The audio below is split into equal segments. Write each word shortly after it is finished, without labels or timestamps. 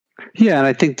Yeah, and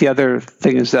I think the other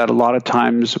thing is that a lot of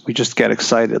times we just get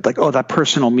excited, like, oh, that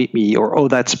person will meet me, or oh,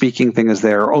 that speaking thing is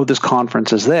there, or oh, this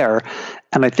conference is there.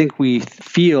 And I think we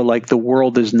feel like the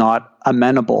world is not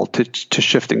amenable to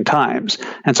shifting times.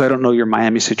 And so I don't know your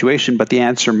Miami situation, but the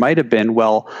answer might have been,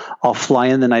 well, I'll fly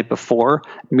in the night before,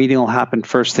 meeting will happen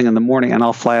first thing in the morning, and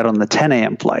I'll fly out on the 10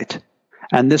 a.m. flight.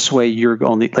 And this way you're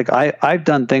only, like I've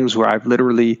done things where I've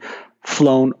literally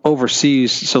flown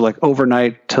overseas, so like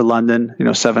overnight to London,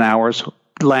 7 hours,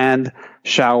 land,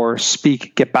 shower,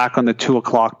 speak, get back on the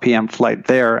 2:00 p.m. flight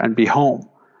there and be home.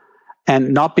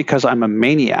 And not because I'm a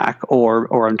maniac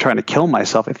or I'm trying to kill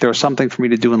myself. If there was something for me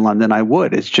to do in London, I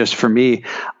would. It's just for me,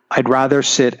 I'd rather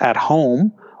sit at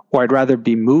home, or I'd rather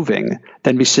be moving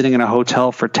than be sitting in a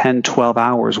hotel for 10, 12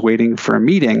 hours waiting for a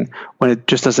meeting when it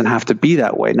just doesn't have to be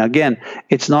that way. Now, again,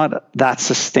 it's not that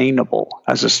sustainable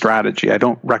as a strategy. I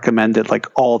don't recommend it like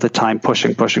all the time,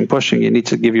 pushing. You need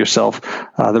to give yourself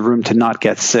the room to not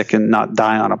get sick and not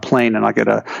die on a plane and not get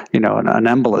an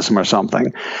embolism or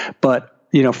something. But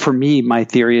for me, my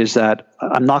theory is that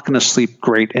I'm not going to sleep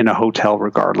great in a hotel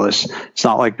regardless. It's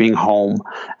not like being home.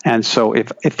 And so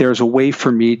if there's a way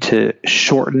for me to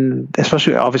shorten,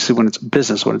 especially obviously when it's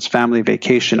business, when it's family,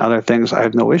 vacation, other things, I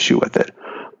have no issue with it.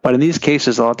 But in these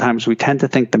cases, a lot of times we tend to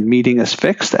think the meeting is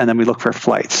fixed and then we look for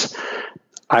flights.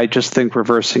 I just think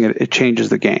reversing it changes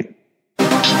the game.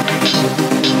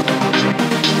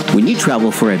 When you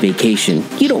travel for a vacation,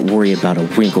 you don't worry about a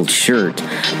wrinkled shirt.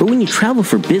 But when you travel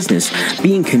for business,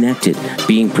 being connected,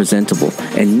 being presentable,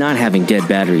 and not having dead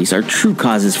batteries are true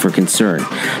causes for concern.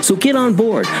 So get on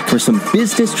board for some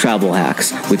business travel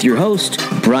hacks with your host,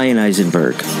 Brian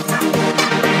Eisenberg.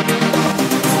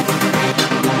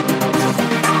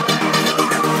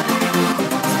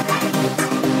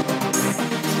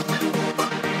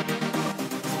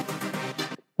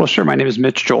 Well, sure. My name is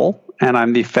Mitch Joel, and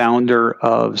I'm the founder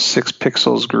of 6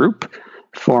 Pixels Group,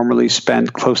 formerly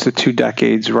spent close to 2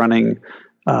 decades running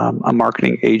a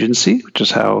marketing agency, which is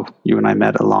how you and I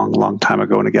met a long, long time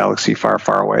ago in a galaxy far,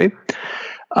 far away.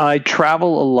 I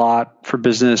travel a lot for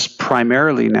business,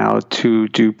 primarily now to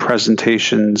do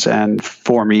presentations and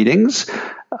for meetings.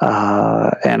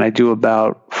 And I do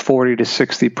about 40 to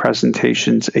 60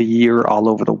 presentations a year all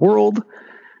over the world.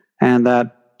 And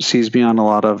that sees me on a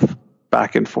lot of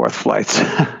back and forth flights.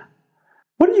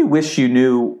 What do you wish you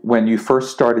knew when you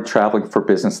first started traveling for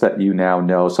business that you now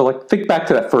know? So like, think back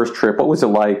to that first trip. What was it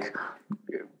like?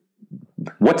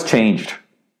 What's changed?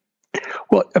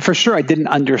 Well, for sure, I didn't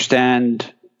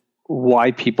understand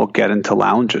why people get into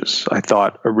lounges. I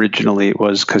thought originally it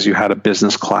was because you had a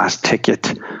business class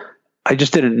ticket. I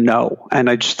just didn't know. And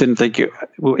I just didn't think it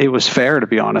was fair, to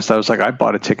be honest. I was like, I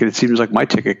bought a ticket. It seems like my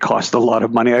ticket cost a lot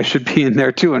of money. I should be in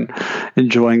there too and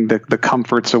enjoying the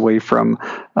comforts away from,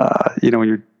 when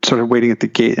you're sort of waiting at the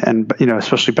gate. And,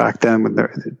 especially back then when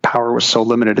the power was so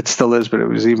limited, it still is, but it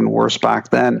was even worse back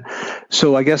then.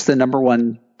 So I guess the number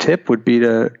one tip would be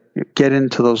to get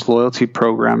into those loyalty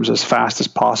programs as fast as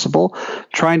possible.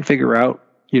 Try and figure out,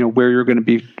 where you're going to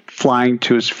be flying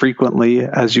to as frequently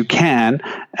as you can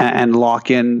and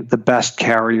lock in the best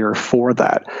carrier for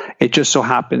that. It just so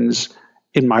happens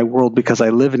in my world, because I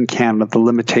live in Canada, the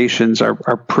limitations are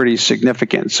pretty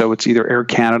significant. So it's either Air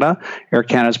Canada. Air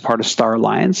Canada is part of Star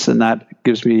Alliance, and that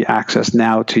gives me access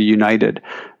now to United.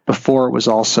 Before it was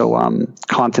also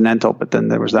Continental, but then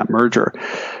there was that merger.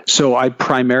 So I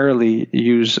primarily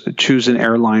choose an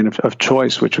airline of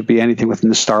choice, which would be anything within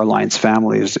the Star Alliance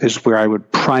family is where I would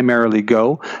primarily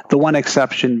go. The one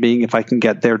exception being if I can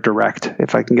get there direct.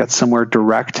 If I can get somewhere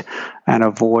direct and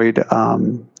avoid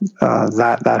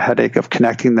that headache of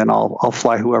connecting, then I'll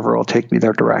fly whoever will take me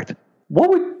there direct.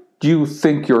 What would you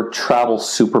think your travel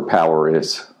superpower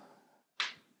is?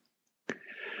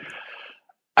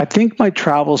 I think my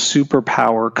travel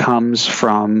superpower comes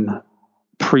from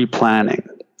pre-planning.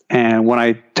 And when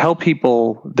I tell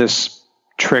people this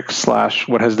trick /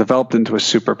 what has developed into a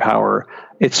superpower,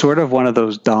 it's sort of one of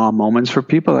those duh moments for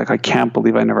people. Like, I can't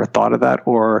believe I never thought of that,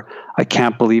 or I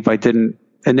can't believe I didn't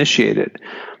initiate it.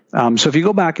 So if you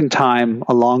go back in time,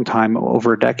 a long time,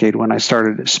 over a decade, when I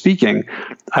started speaking,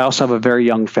 I also have a very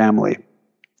young family.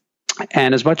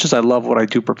 And as much as I love what I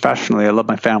do professionally, I love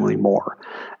my family more.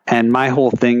 And my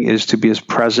whole thing is to be as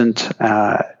present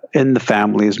in the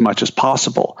family as much as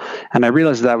possible. And I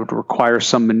realized that would require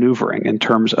some maneuvering in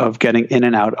terms of getting in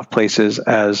and out of places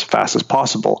as fast as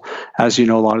possible. As you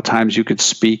know, a lot of times you could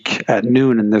speak at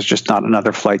noon and there's just not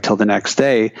another flight till the next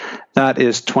day. That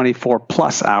is 24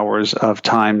 plus hours of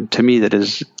time to me that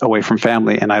is away from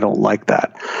family, and I don't like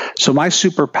that. So my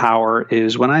superpower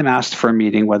is when I'm asked for a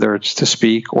meeting, whether it's to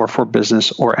speak or for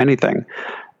business or anything,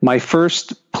 my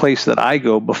first place that I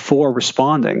go before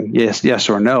responding, yes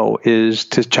or no, is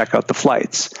to check out the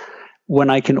flights. When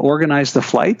I can organize the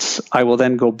flights, I will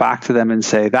then go back to them and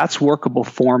say, that's workable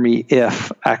for me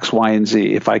if X, Y, and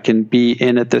Z. If I can be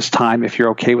in at this time, if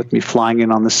you're okay with me flying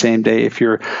in on the same day,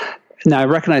 now, I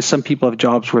recognize some people have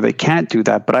jobs where they can't do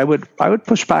that, but I would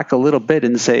push back a little bit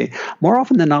and say, more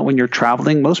often than not, when you're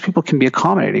traveling, most people can be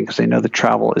accommodating because they know the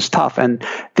travel is tough, and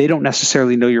they don't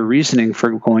necessarily know your reasoning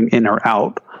for going in or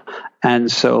out.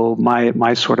 And so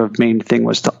my sort of main thing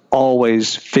was to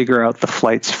always figure out the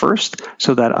flights first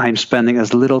so that I'm spending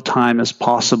as little time as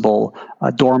possible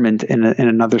dormant in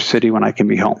another city when I can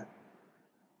be home.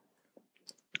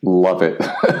 Love it.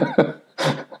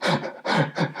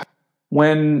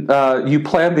 When you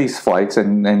plan these flights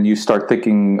and you start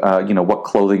thinking, what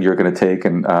clothing you're going to take,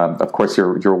 and of course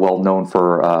you're well known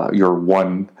for your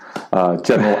one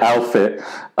general outfit.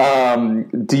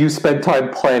 Do you spend time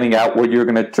planning out what you're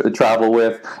going to travel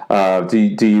with? Do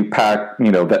you pack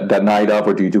that night of,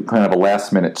 or do you do kind of a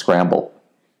last minute scramble?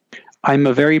 I'm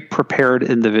a very prepared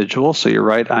individual, so you're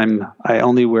right. I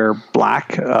only wear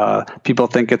black. People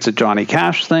think it's a Johnny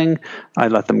Cash thing. I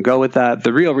let them go with that.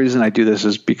 The real reason I do this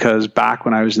is because back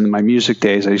when I was in my music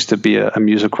days, I used to be a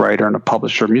music writer and a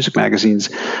publisher of music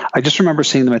magazines. I just remember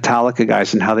seeing the Metallica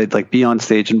guys and how they'd like be on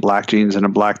stage in black jeans and a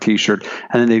black T-shirt,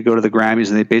 and then they'd go to the Grammys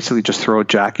and they'd basically just throw a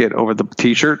jacket over the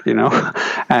T-shirt,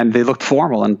 and they looked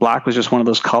formal. And black was just one of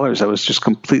those colors that was just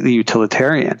completely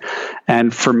utilitarian.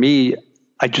 And for me,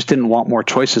 I just didn't want more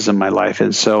choices in my life.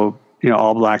 And so,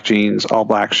 all black jeans, all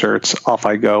black shirts, off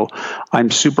I go.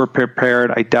 I'm super prepared.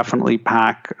 I definitely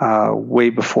pack way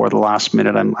before the last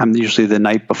minute. I'm usually the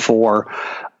night before.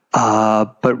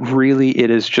 But really,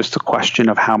 it is just a question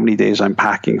of how many days I'm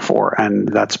packing for. And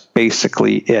that's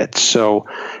basically it. So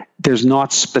there's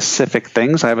not specific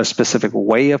things. I have a specific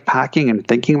way of packing and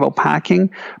thinking about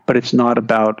packing, but it's not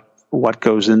about what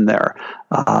goes in there.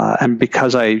 And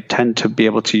because I tend to be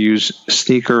able to use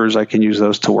sneakers, I can use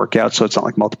those to work out. So it's not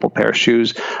like multiple pair of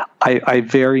shoes. I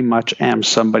very much am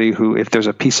somebody who, if there's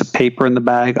a piece of paper in the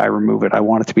bag, I remove it. I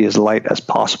want it to be as light as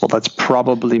possible. That's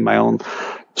probably my own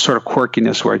sort of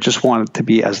quirkiness, where I just want it to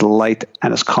be as light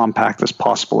and as compact as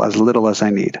possible, as little as I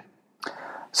need.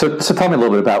 So tell me a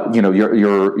little bit about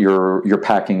your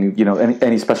packing.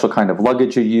 Any special kind of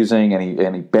luggage you're using,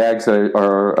 any bags that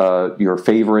are your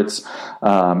favorites,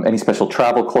 any special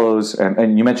travel clothes,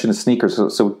 and you mentioned the sneakers.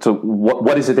 So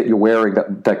what is it that you're wearing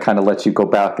that kind of lets you go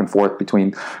back and forth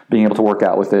between being able to work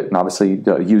out with it and obviously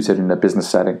use it in a business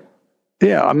setting?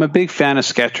 Yeah, I'm a big fan of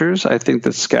Skechers. I think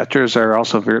that Skechers are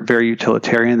also very, very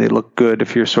utilitarian. They look good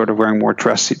if you're sort of wearing more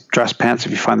dress pants,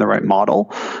 if you find the right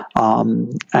model.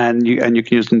 And you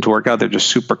can use them to work out. They're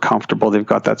just super comfortable. They've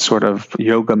got that sort of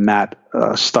yoga mat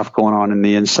stuff going on in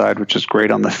the inside, which is great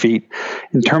on the feet.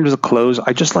 In terms of clothes,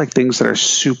 I just like things that are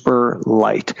super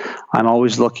light. I'm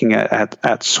always looking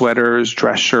at sweaters,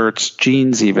 dress shirts,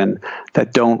 jeans even,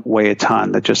 that don't weigh a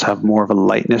ton, that just have more of a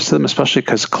lightness to them, especially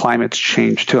because climates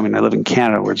change too. I mean, I live in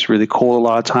Canada where it's really cold a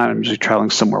lot of time. I'm usually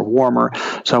traveling somewhere warmer.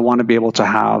 So I want to be able to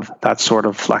have that sort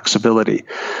of flexibility.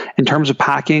 In terms of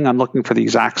packing, I'm looking for the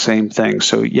exact same thing.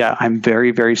 So yeah, I'm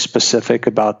very, very specific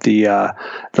about the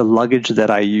luggage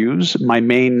that I use. My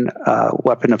main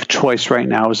weapon of choice right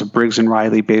now is a Briggs &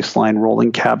 Riley baseline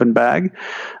rolling cabin bag,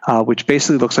 which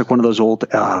basically looks like one of those old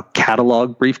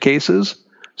catalog briefcases,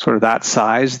 sort of that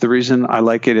size. The reason I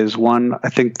like it is, one, I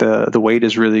think the weight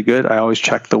is really good. I always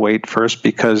check the weight first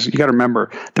because you got to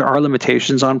remember there are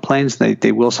limitations on planes.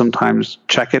 They will sometimes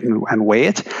check it and weigh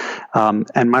it.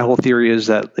 And my whole theory is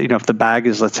that, if the bag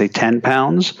is, let's say, 10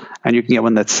 pounds and you can get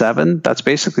one that's 7, that's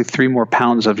basically 3 more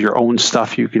pounds of your own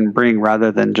stuff you can bring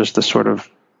rather than just the sort of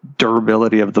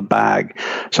durability of the bag.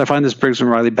 So I find this Briggs &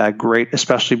 Riley bag great,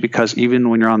 especially because even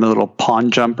when you're on the little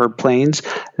pond jumper planes,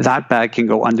 that bag can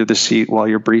go under the seat while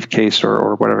your briefcase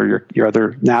or whatever your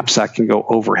other knapsack can go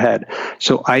overhead.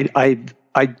 So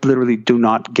I literally do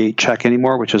not gate check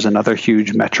anymore, which is another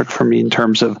huge metric for me in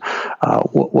terms of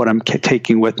what I'm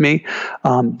taking with me.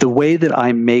 The way that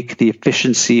I make the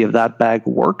efficiency of that bag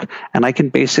work, and I can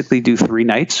basically do 3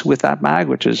 nights with that bag,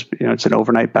 which is, it's an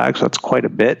overnight bag, so that's quite a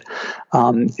bit,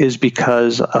 is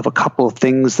because of a couple of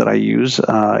things that I use.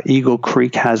 Eagle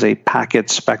Creek has a Packet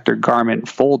Spectre garment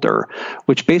folder,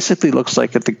 which basically looks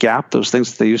like at the Gap, those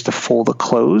things that they use to fold the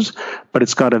clothes, but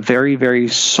it's got a very, very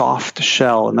soft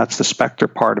shell, and that's the Spectre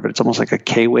part of it. It's almost like a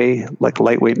K-way, like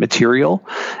lightweight material,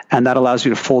 and that allows you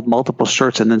to fold multiple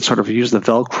shirts and then sort of use the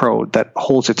Velcro that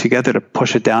holds it together to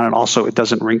push it down, and also it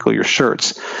doesn't wrinkle your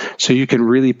shirts. So you can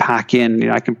really pack in,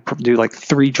 I can do like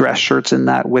 3 dress shirts in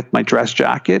that with my dress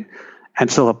jacket and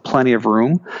still have plenty of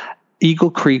room.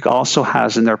 Eagle Creek also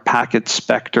has in their Packet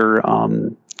Spectre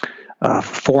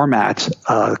format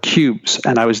cubes,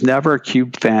 and I was never a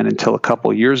cube fan until a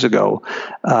couple years ago.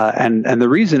 And the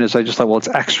reason is I just thought, well, it's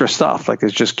extra stuff. Like,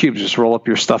 it's just cubes. Just roll up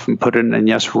your stuff and put it in. And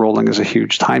yes, rolling is a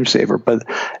huge time saver. But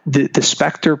the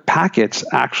Spectre packets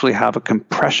actually have a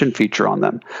compression feature on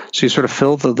them. So you sort of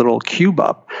fill the little cube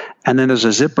up, and then there's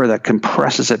a zipper that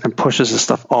compresses it and pushes the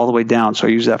stuff all the way down. So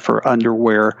I use that for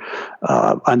underwear,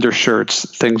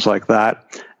 undershirts, things like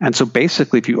that. And so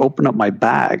basically, if you open up my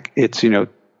bag, it's,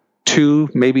 2,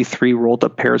 maybe 3 rolled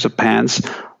up pairs of pants,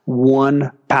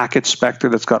 1 Packet Spectre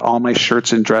that's got all my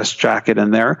shirts and dress jacket in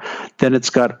there. Then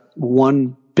it's got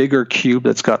 1 bigger cube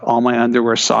that's got all my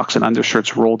underwear, socks, and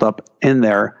undershirts rolled up in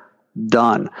there.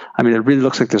 Done. I mean, it really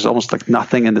looks like there's almost like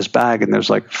nothing in this bag, and there's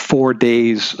like 4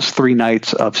 days, 3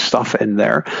 nights of stuff in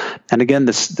there. And again,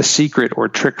 the secret or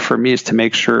trick for me is to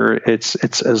make sure it's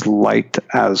as light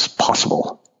as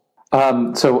possible.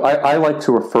 So I like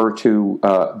to refer to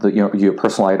your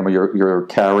personal item or your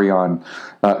carry-on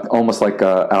almost like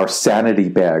our sanity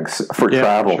bags for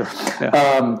travel. Sure.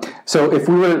 Yeah. So if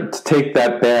we were to take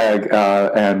that bag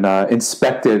and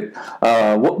inspect it,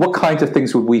 what kinds of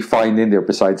things would we find in there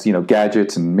besides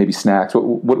gadgets and maybe snacks?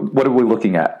 What are we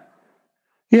looking at?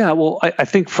 Yeah, well, I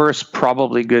think first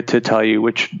probably good to tell you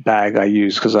which bag I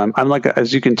use, because I'm like,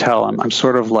 as you can tell, I'm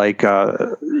sort of like,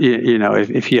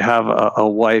 if you have a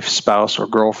wife, spouse, or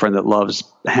girlfriend that loves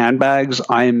handbags,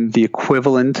 I'm the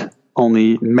equivalent,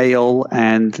 only male,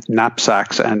 and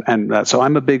knapsacks and that. So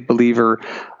I'm a big believer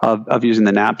of using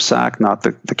the knapsack, not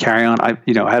the carry-on. I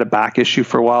had a back issue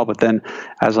for a while, but then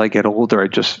as I get older, I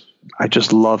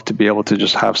just love to be able to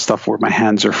just have stuff where my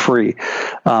hands are free.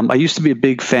 I used to be a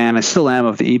big fan, I still am,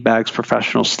 of the eBags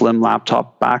Professional Slim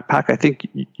Laptop Backpack. I think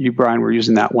you, Brian, were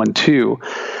using that one too.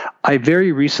 I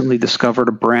very recently discovered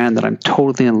a brand that I'm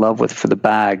totally in love with for the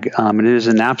bag, and it is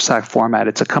a knapsack format.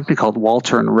 It's a company called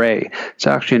Walter and Ray. It's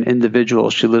actually an individual.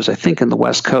 She lives, I think, in the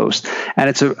West Coast, and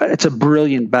it's a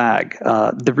brilliant bag.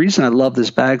 The reason I love this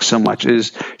bag so much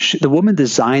is the woman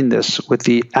designed this with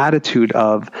the attitude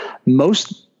of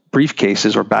most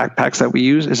briefcases or backpacks that we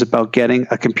use is about getting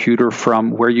a computer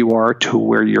from where you are to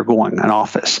where you're going, an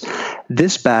office.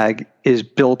 This bag is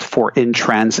built for in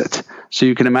transit. So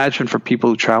you can imagine for people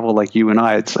who travel like you and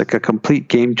I, it's like a complete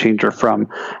game changer from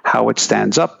how it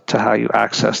stands up to how you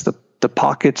access the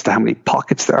pockets, to how many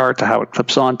pockets there are, to how it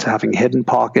clips on, to having hidden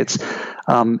pockets.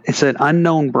 It's an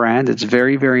unknown brand. It's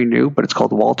very, very new, but it's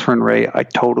called Walter and Ray. I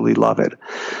totally love it.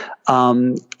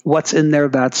 What's in there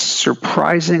that's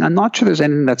surprising? I'm not sure there's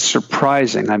anything that's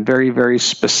surprising. I'm very, very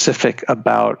specific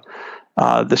about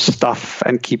the stuff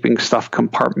and keeping stuff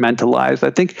compartmentalized. I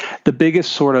think the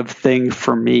biggest sort of thing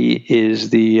for me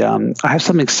is I have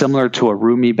something similar to a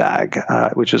Rumi bag,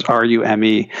 which is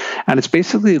RUME. And it's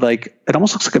basically like, it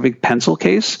almost looks like a big pencil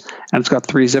case, and it's got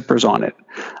 3 zippers on it.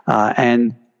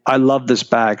 And I love this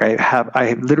bag.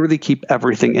 I literally keep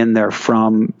everything in there,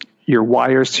 from your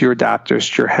wires to your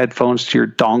adapters, to your headphones, to your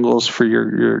dongles for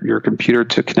your computer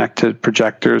to connect to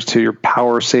projectors, to your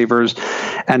power savers.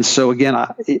 And so again,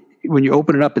 when you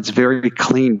open it up, it's very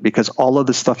clean because all of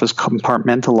this stuff is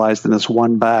compartmentalized in this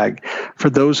one bag. For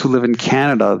those who live in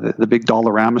Canada, the big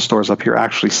Dollarama stores up here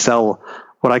actually sell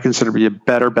what I consider to be a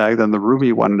better bag than the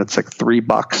Rumi one, and it's like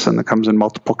 $3, and it comes in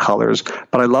multiple colors.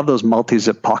 But I love those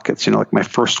multi-zip pockets. Like my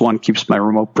first one keeps my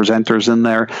remote presenters in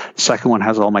there. The second one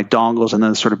has all my dongles, and then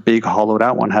the sort of big hollowed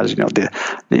out one has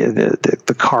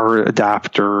the car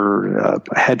adapter,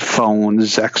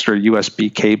 headphones, extra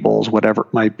USB cables, whatever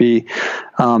it might be.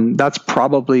 That's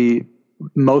probably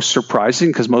most surprising,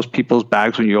 because most people's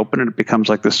bags, when you open it, it becomes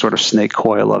like this sort of snake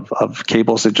coil of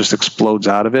cables that just explodes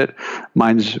out of it.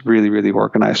 Mine's really, really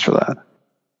organized for that.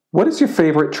 What is your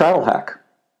favorite travel hack?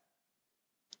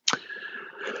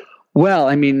 Well,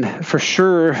 I mean, for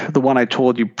sure, the one I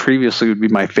told you previously would be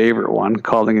my favorite one,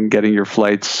 calling and getting your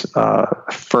flights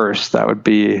first. That would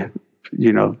be,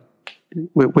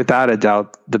 without a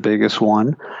doubt, the biggest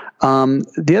one.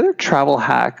 The other travel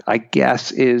hack, I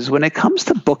guess, is when it comes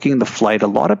to booking the flight, a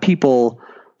lot of people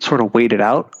sort of wait it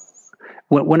out.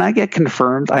 When I get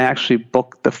confirmed, I actually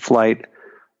book the flight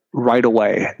right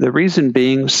away. The reason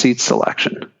being seat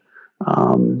selection.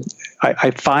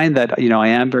 I find that, I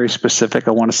am very specific.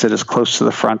 I want to sit as close to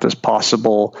the front as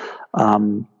possible.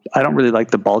 I don't really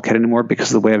like the bulkhead anymore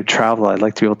because of the way I travel. I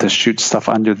like to be able to shoot stuff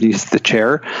underneath the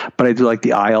chair, but I do like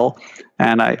the aisle.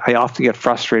 And I often get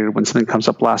frustrated when something comes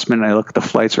up last minute and I look at the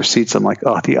flights or seats. I'm like,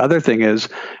 oh, the other thing is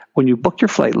when you book your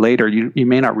flight later, you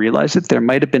may not realize it. There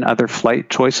might have been other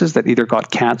flight choices that either got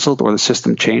canceled or the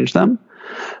system changed them.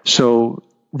 So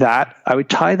that, I would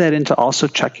tie that into also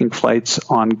checking flights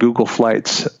on Google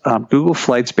Flights. Google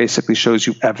Flights basically shows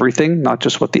you everything, not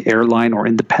just what the airline or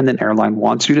independent airline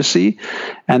wants you to see.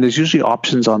 And there's usually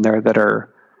options on there that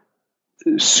are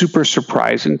super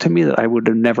surprising to me that I would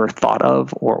have never thought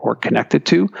of or connected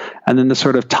to. And then the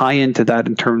sort of tie into that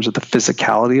in terms of the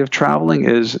physicality of traveling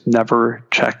is never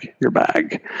check your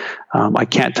bag. I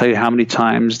can't tell you how many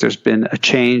times there's been a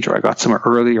change, or I got somewhere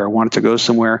early, or I wanted to go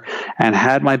somewhere, and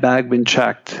had my bag been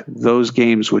checked, those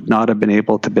games would not have been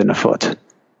able to been afoot.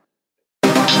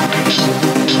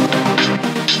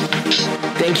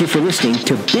 Thank you for listening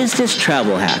to Business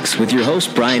Travel Hacks with your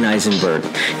host, Brian Eisenberg.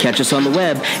 Catch us on the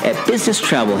web at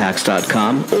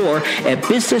businesstravelhacks.com or at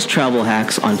Business Travel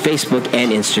Hacks on Facebook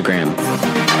and Instagram.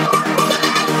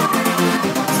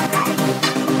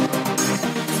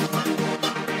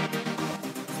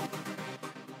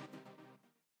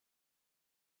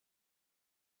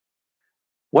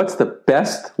 What's the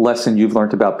best lesson you've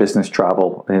learned about business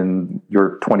travel in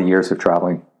your 20 years of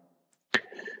traveling?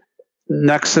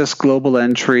 Nexus global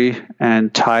entry,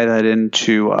 and tie that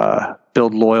into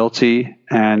build loyalty,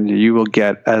 and you will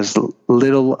get as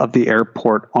little of the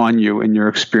airport on you in your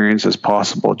experience as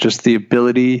possible. Just the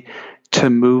ability to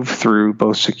move through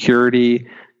both security,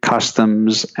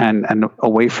 customs, and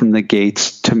away from the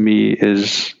gates, to me,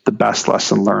 is the best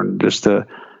lesson learned, just to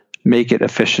make it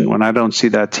efficient. When I don't see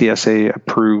that TSA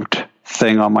approved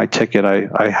thing on my ticket,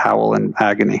 I howl in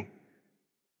agony.